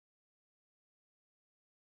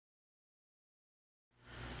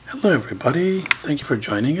Hello everybody, thank you for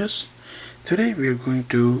joining us. Today we are going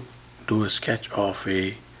to do a sketch of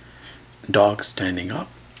a dog standing up,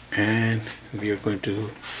 and we are going to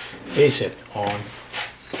base it on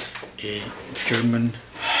a German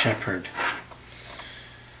Shepherd.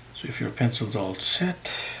 So if your pencil's all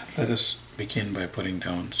set, let us begin by putting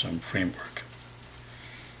down some framework.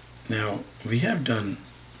 Now we have done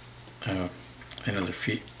another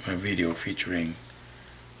videos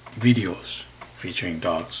featuring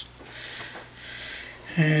dogs,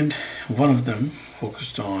 and one of them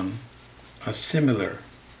focused on a similar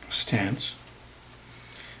stance,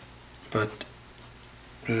 but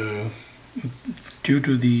due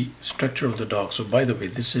to the structure of the dog. So by the way,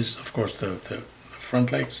 this is of course the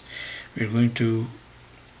front legs. We're going to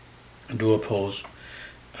do a pose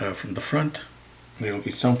from the front. There will be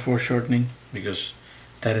some foreshortening because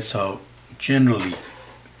that is how generally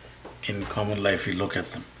in common life we look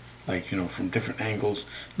at them, like from different angles,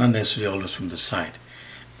 not necessarily always from the side.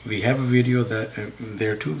 We have a video that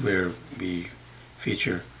there too where we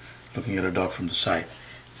feature looking at a dog from the side,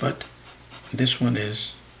 but this one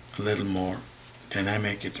is a little more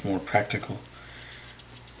dynamic, it's more practical.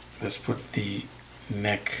 Let's put the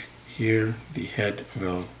neck here, the head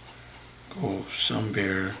will go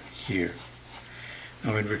somewhere here.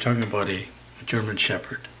 Now when we're talking about a German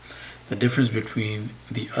Shepherd, the difference between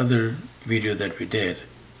the other video that we did,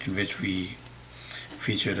 in which we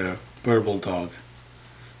featured a purple dog,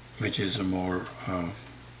 which is a more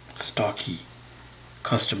stocky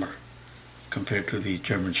customer, compared to the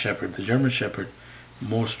German Shepherd. The German Shepherd,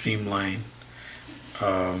 more streamlined,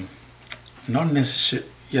 not necessarily,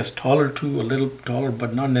 yes, taller too, a little taller,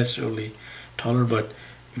 but not necessarily taller, but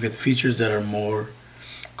with features that are more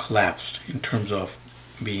collapsed in terms of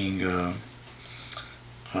being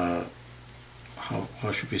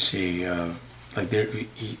how should we say, like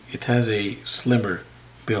it has a slimmer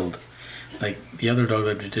build. Like the other dog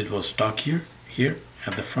that we did was stockier here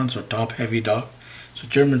at the front, so top heavy dog. So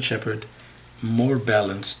German Shepherd, more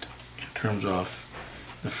balanced in terms of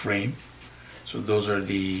the frame. So those are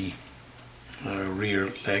the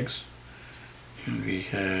rear legs, and we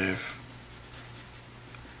have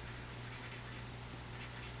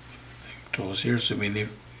toes here. So I mean,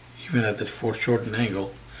 even at that foreshortened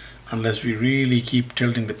angle, unless we really keep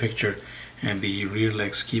tilting the picture and the rear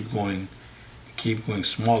legs keep going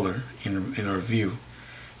smaller in our view,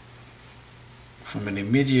 from an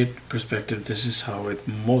immediate perspective, this is how it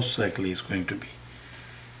most likely is going to be.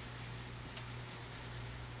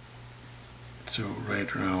 So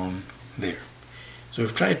right around there. So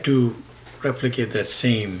we've tried to replicate that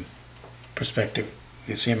same perspective,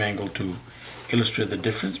 the same angle, to illustrate the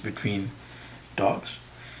difference between dogs.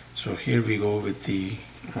 So here we go with the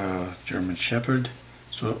German Shepherd.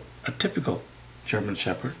 So a typical German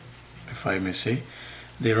Shepherd, if I may say.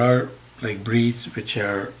 There are like breeds which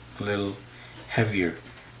are a little heavier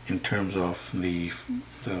in terms of the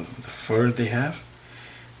fur they have,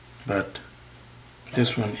 but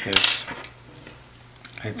this one is,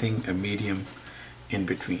 I think, a medium in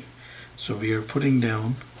between. So we are putting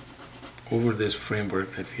down over this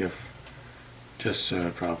framework that we have just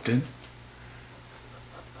dropped in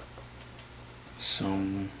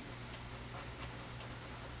some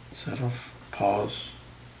set of paws.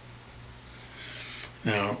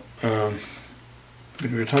 Now,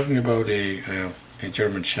 when we're talking about a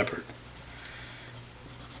German Shepherd,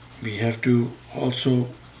 we have to also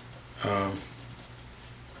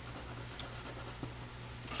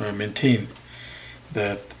maintain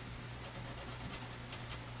that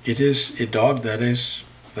it is a dog that is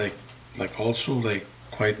also like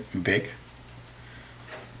quite big,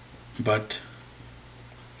 but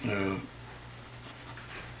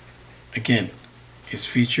again, its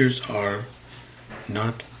features are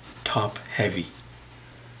not top heavy.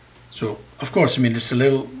 So of course, I mean, it's a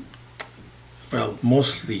little, well,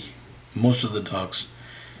 most of the dogs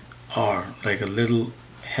are like a little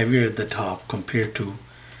heavier at the top compared to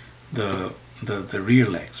the rear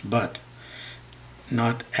legs, but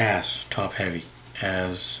not as top heavy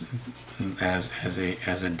as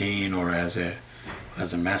a Dane or as a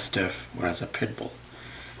Mastiff or as a Pit Bull.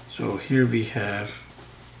 So here we have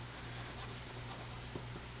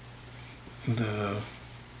the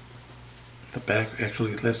back.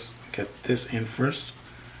 Actually, let's get this in first,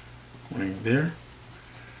 going there,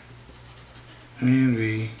 and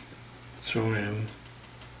we throw in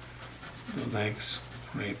the legs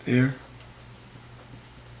right there.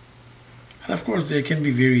 And of course there can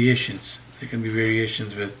be variations. There can be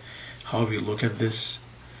variations with how we look at this,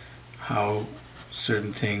 how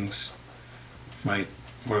certain things might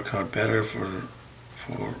work out better for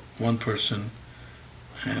one person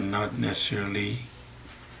and not necessarily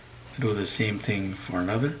do the same thing for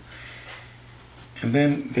another. And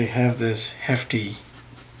then they have this hefty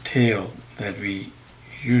tail that we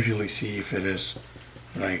usually see if it is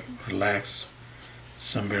like relaxed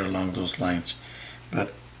somewhere along those lines.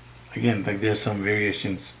 But again, like there's some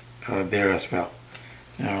variations there as well.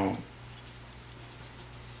 Now,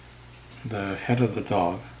 the head of the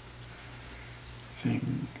dog, I think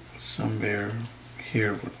somewhere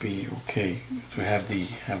here would be okay to have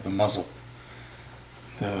the muzzle,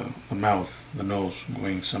 the mouth, the nose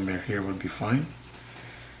going somewhere here would be fine.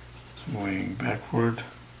 So going backward,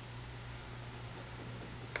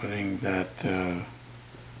 putting that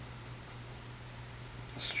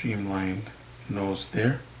streamlined nose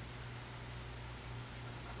there.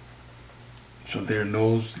 So their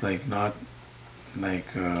nose like not like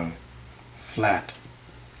flat,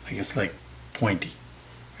 like it's like pointy.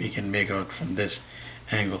 We can make out from this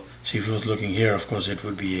angle. See, if it was looking here, of course it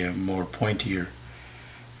would be a more pointier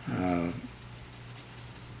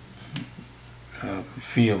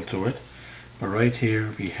feel to it. But right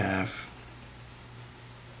here we have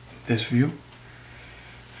this view,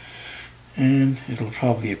 and it'll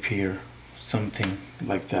probably appear something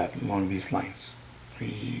like that along these lines.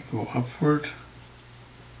 We go upward,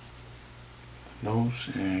 nose,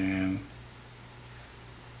 and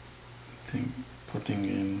I think putting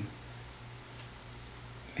in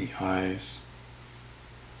the eyes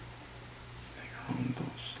around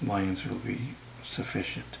those lines will be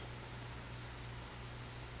sufficient.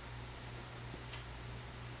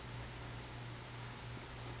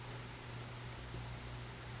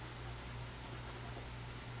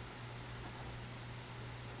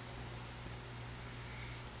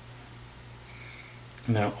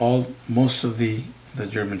 Now, most of the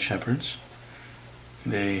German Shepherds,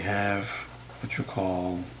 they have what you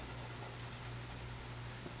call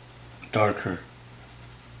darker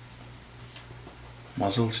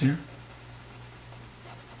muzzles here.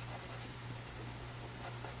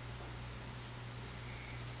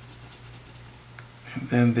 And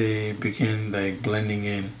then they begin like blending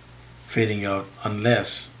in, fading out,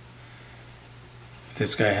 unless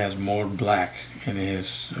this guy has more black in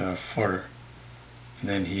his fur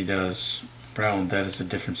than he does brown. That is a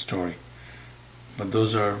different story. But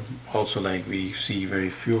those are also, like, we see very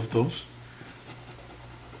few of those.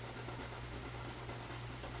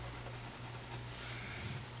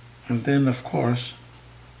 And then of course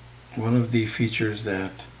one of the features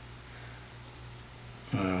that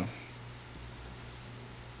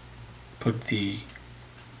put the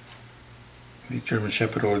German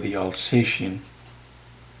Shepherd or the Alsatian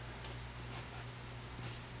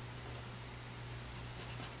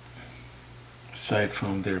aside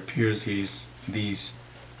from their peers, these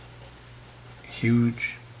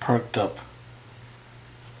huge perked up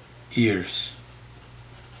ears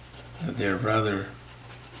that they're rather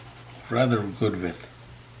good with.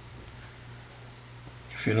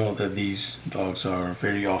 If you know that these dogs are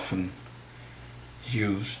very often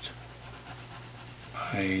used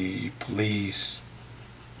by police,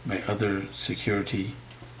 by other security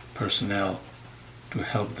personnel to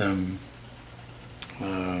help them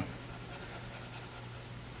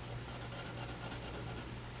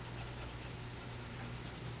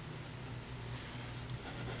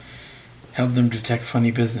detect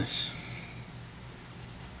funny business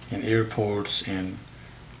in airports and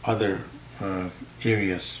other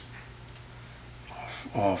areas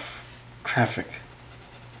of traffic,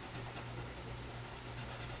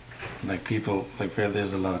 like people, like where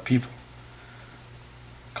there's a lot of people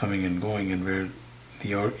coming and going, and where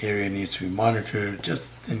the area needs to be monitored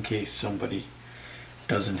just in case somebody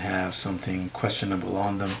doesn't have something questionable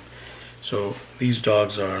on them. So these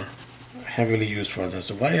dogs are heavily used for that.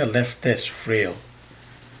 So why I left this frail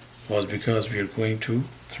was because we are going to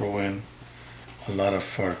throw in a lot of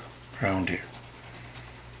fur around here,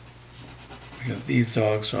 because these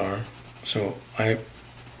dogs are, so I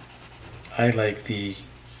like a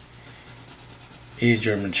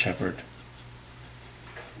German Shepherd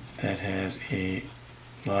that has a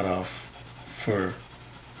lot of fur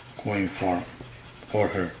going for him or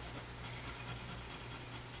her.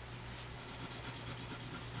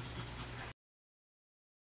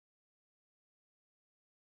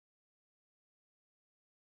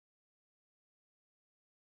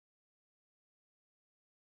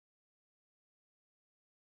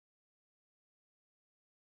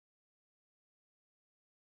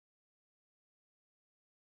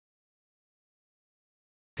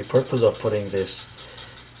 The purpose of putting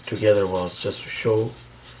this together was just to show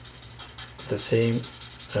the same,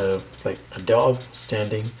 like a dog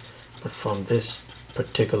standing, but from this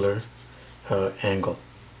particular angle,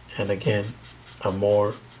 and again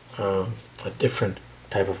a different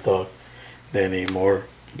type of dog than a more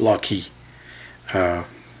blocky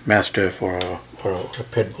Mastiff or a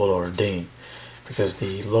Pit Bull or a Dane, because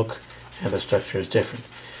the look and the structure is different.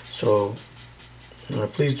 So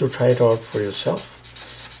please do try it out for yourself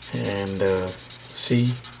and see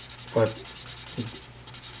what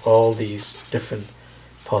all these different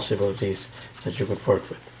possibilities that you could work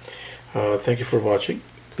with. Thank you for watching.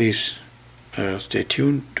 Please stay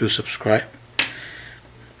tuned, do subscribe,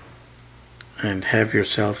 and have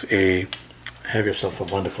yourself a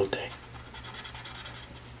wonderful day.